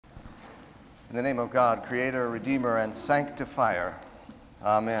In the name of God, Creator, Redeemer, and Sanctifier.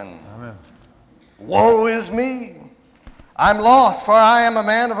 Amen. Amen. Woe is me! I'm lost, for I am a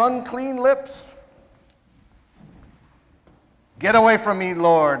man of unclean lips. Get away from me,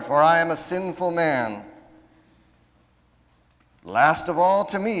 Lord, for I am a sinful man. Last of all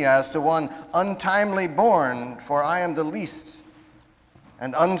to me, as to one untimely born, for I am the least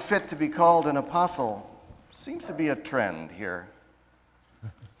and unfit to be called an apostle. Seems to be a trend here.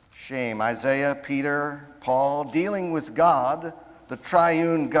 Shame. Isaiah, Peter, Paul, dealing with God, the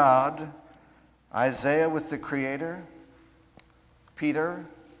triune God. Isaiah with the Creator. Peter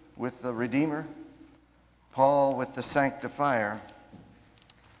with the Redeemer. Paul with the Sanctifier.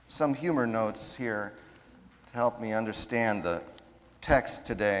 Some humor notes here to help me understand the text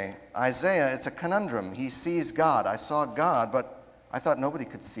today. Isaiah, it's a conundrum. He sees God. I saw God, but I thought nobody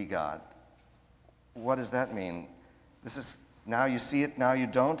could see God. What does that mean? This is now you see it, now you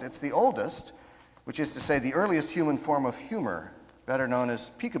don't. It's the oldest, which is to say the earliest human form of humor, better known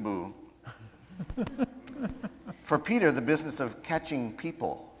as peekaboo. For Peter, the business of catching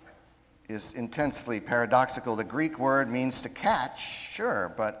people is intensely paradoxical. The Greek word means to catch,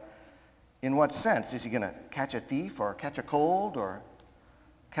 sure, but in what sense? Is he going to catch a thief or catch a cold or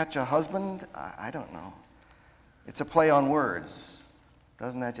catch a husband? I don't know. It's a play on words.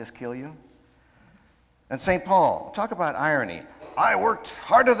 Doesn't that just kill you? And St. Paul, talk about irony. I worked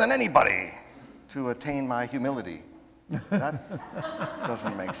harder than anybody to attain my humility. That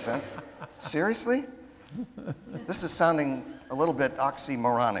doesn't make sense. Seriously? This is sounding a little bit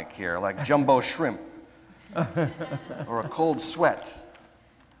oxymoronic here, like jumbo shrimp, or a cold sweat,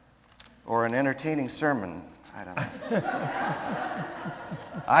 or an entertaining sermon. I don't know.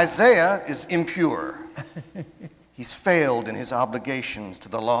 Isaiah is impure. He's failed in his obligations to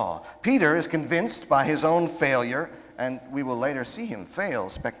the law. Peter is convinced by his own failure, and we will later see him fail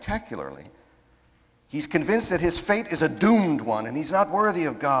spectacularly. He's convinced that his fate is a doomed one, and he's not worthy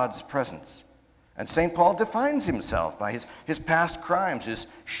of God's presence. And St. Paul defines himself by his past crimes, his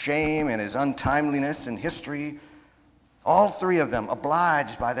shame and his untimeliness in history. All three of them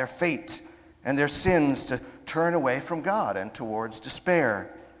obliged by their fate and their sins to turn away from God and towards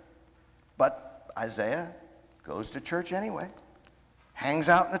despair. But Isaiah goes to church anyway, hangs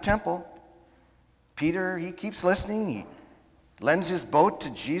out in the temple. Peter, he keeps listening. He lends his boat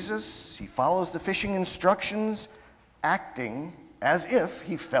to Jesus. He follows the fishing instructions, acting as if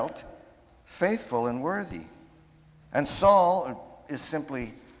he felt faithful and worthy. And Saul is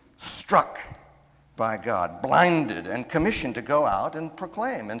simply struck by God, blinded and commissioned to go out and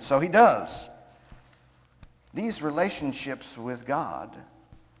proclaim, and so he does. These relationships with God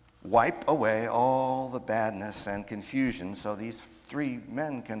wipe away all the badness and confusion so these three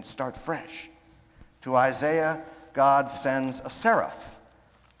men can start fresh. To Isaiah, God sends a seraph,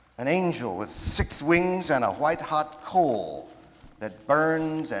 an angel with 6 wings and a white-hot coal that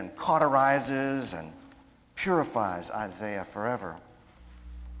burns and cauterizes and purifies Isaiah forever.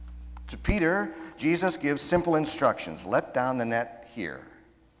 To Peter, Jesus gives simple instructions. Let down the net here.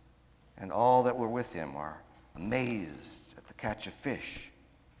 And all that were with him are amazed at the catch of fish.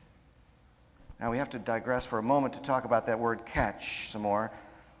 Now we have to digress for a moment to talk about that word catch some more.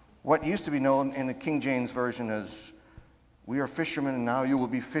 What used to be known in the King James Version as, we are fishermen and now you will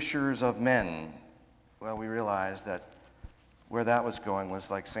be fishers of men. Well, we realized that where that was going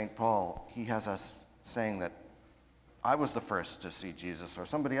was like St. Paul. He has us saying that I was the first to see Jesus, or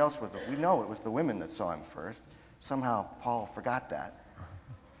somebody else was. We know it was the women that saw him first. Somehow Paul forgot that.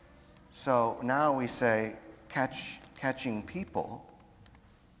 So now we say catching people.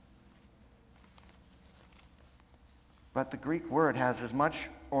 But the Greek word has as much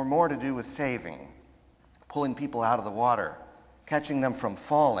or more to do with saving, pulling people out of the water, catching them from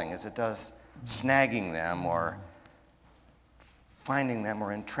falling as it does snagging them or finding them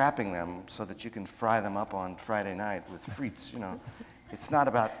or entrapping them so that you can fry them up on Friday night with frites. You know, it's not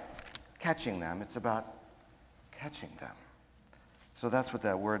about catching them, it's about catching them. So that's what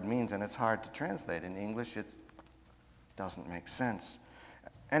that word means, and it's hard to translate. In English, it doesn't make sense.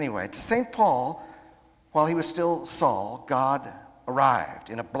 Anyway, to St. Paul, while he was still Saul, God arrived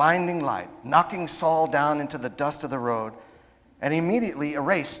in a blinding light, knocking Saul down into the dust of the road, and immediately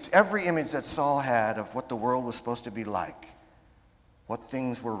erased every image that Saul had of what the world was supposed to be like, what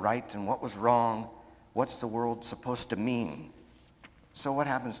things were right and what was wrong, what's the world supposed to mean. So what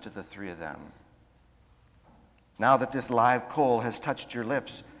happens to the three of them? Now that this live coal has touched your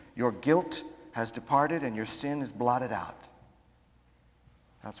lips, your guilt has departed and your sin is blotted out.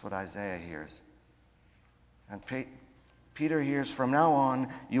 That's what Isaiah hears. And Peter hears, from now on,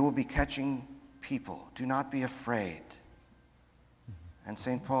 you will be catching people. Do not be afraid. And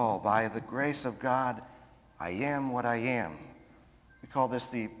St. Paul, by the grace of God, I am what I am. We call this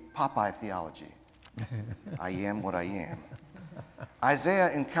the Popeye theology. I am what I am. Isaiah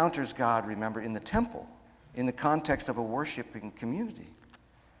encounters God, remember, in the temple, in the context of a worshiping community.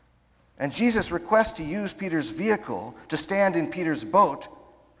 And Jesus' request to use Peter's vehicle, to stand in Peter's boat,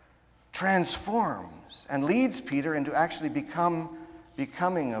 transforms and leads Peter into actually becoming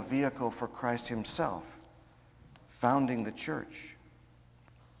a vehicle for Christ himself, founding the church.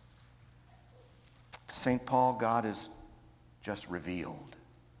 St. Paul, God is just revealed.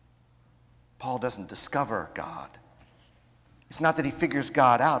 Paul doesn't discover God. It's not that he figures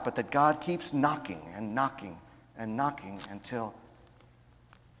God out, but that God keeps knocking and knocking and knocking until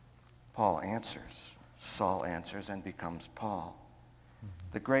Paul answers. Saul answers and becomes Paul.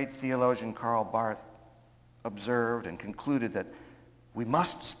 The great theologian Karl Barth observed and concluded that we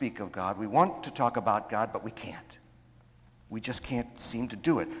must speak of God. We want to talk about God, but we can't. We just can't seem to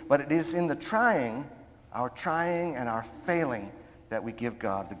do it. But it is in the trying, our trying and our failing, that we give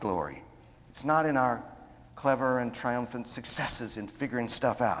God the glory. It's not in our clever and triumphant successes in figuring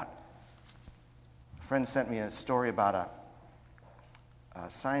stuff out. A friend sent me a story about a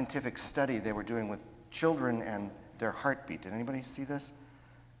scientific study they were doing with children and their heartbeat. Did anybody see this?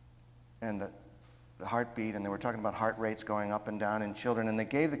 And the heartbeat, and they were talking about heart rates going up and down in children, and they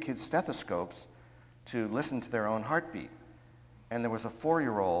gave the kids stethoscopes to listen to their own heartbeat. And there was a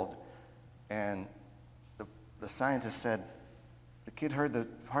 4-year-old, and the scientist said, the kid heard the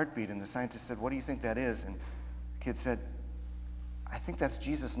heartbeat, and the scientist said, "What do you think that is?" And the kid said, "I think that's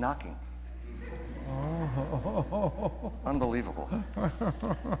Jesus knocking." Unbelievable.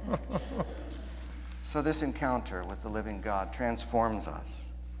 So this encounter with the living God transforms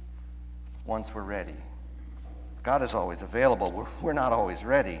us once we're ready. God is always available. We're not always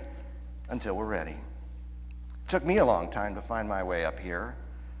ready until we're ready. It took me a long time to find my way up here.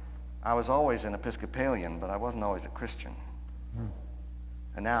 I was always an Episcopalian, but I wasn't always a Christian.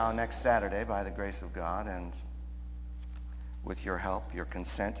 And now, next Saturday, by the grace of God, and with your help, your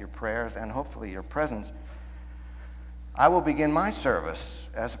consent, your prayers, and hopefully your presence, I will begin my service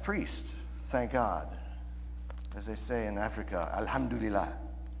as a priest. Thank God. As they say in Africa, Alhamdulillah.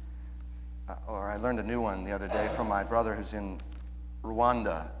 Or I learned a new one the other day from my brother who's in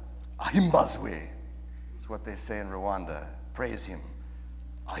Rwanda. Ahimbazwe. It's what they say in Rwanda. Praise him.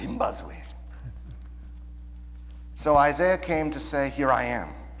 Ahimbazwe. So Isaiah came to say, "Here I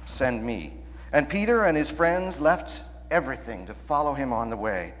am, send me." And Peter and his friends left everything to follow him on the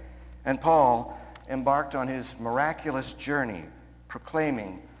way. And Paul embarked on his miraculous journey,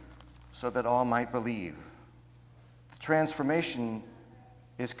 proclaiming so that all might believe. The transformation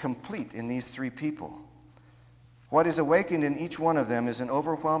is complete in these three people. What is awakened in each one of them is an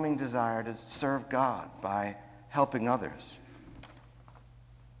overwhelming desire to serve God by helping others.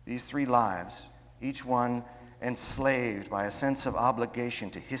 These three lives, each one enslaved by a sense of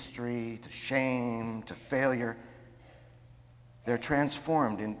obligation to history, to shame, to failure, they're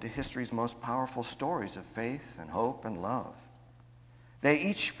transformed into history's most powerful stories of faith and hope and love. They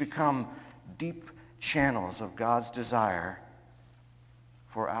each become deep channels of God's desire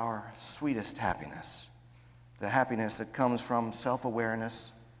for our sweetest happiness, the happiness that comes from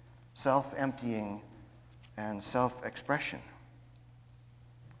self-awareness, self-emptying, and self-expression.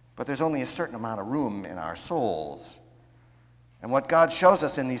 But there's only a certain amount of room in our souls. And what God shows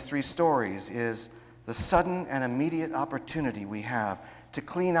us in these three stories is the sudden and immediate opportunity we have to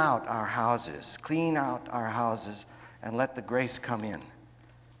clean out our houses, and let the grace come in.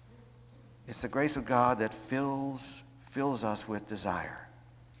 It's the grace of God that fills us with desire.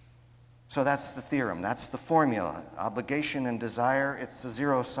 So that's the theorem, that's the formula. Obligation and desire, it's a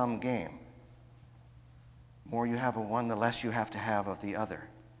zero-sum game. The more you have of one, the less you have to have of the other.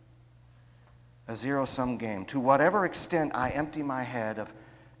 A zero-sum game. To whatever extent I empty my head of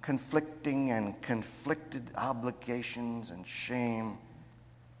conflicting and conflicted obligations and shame,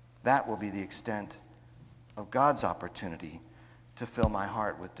 that will be the extent of God's opportunity to fill my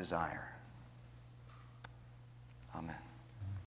heart with desire. Amen.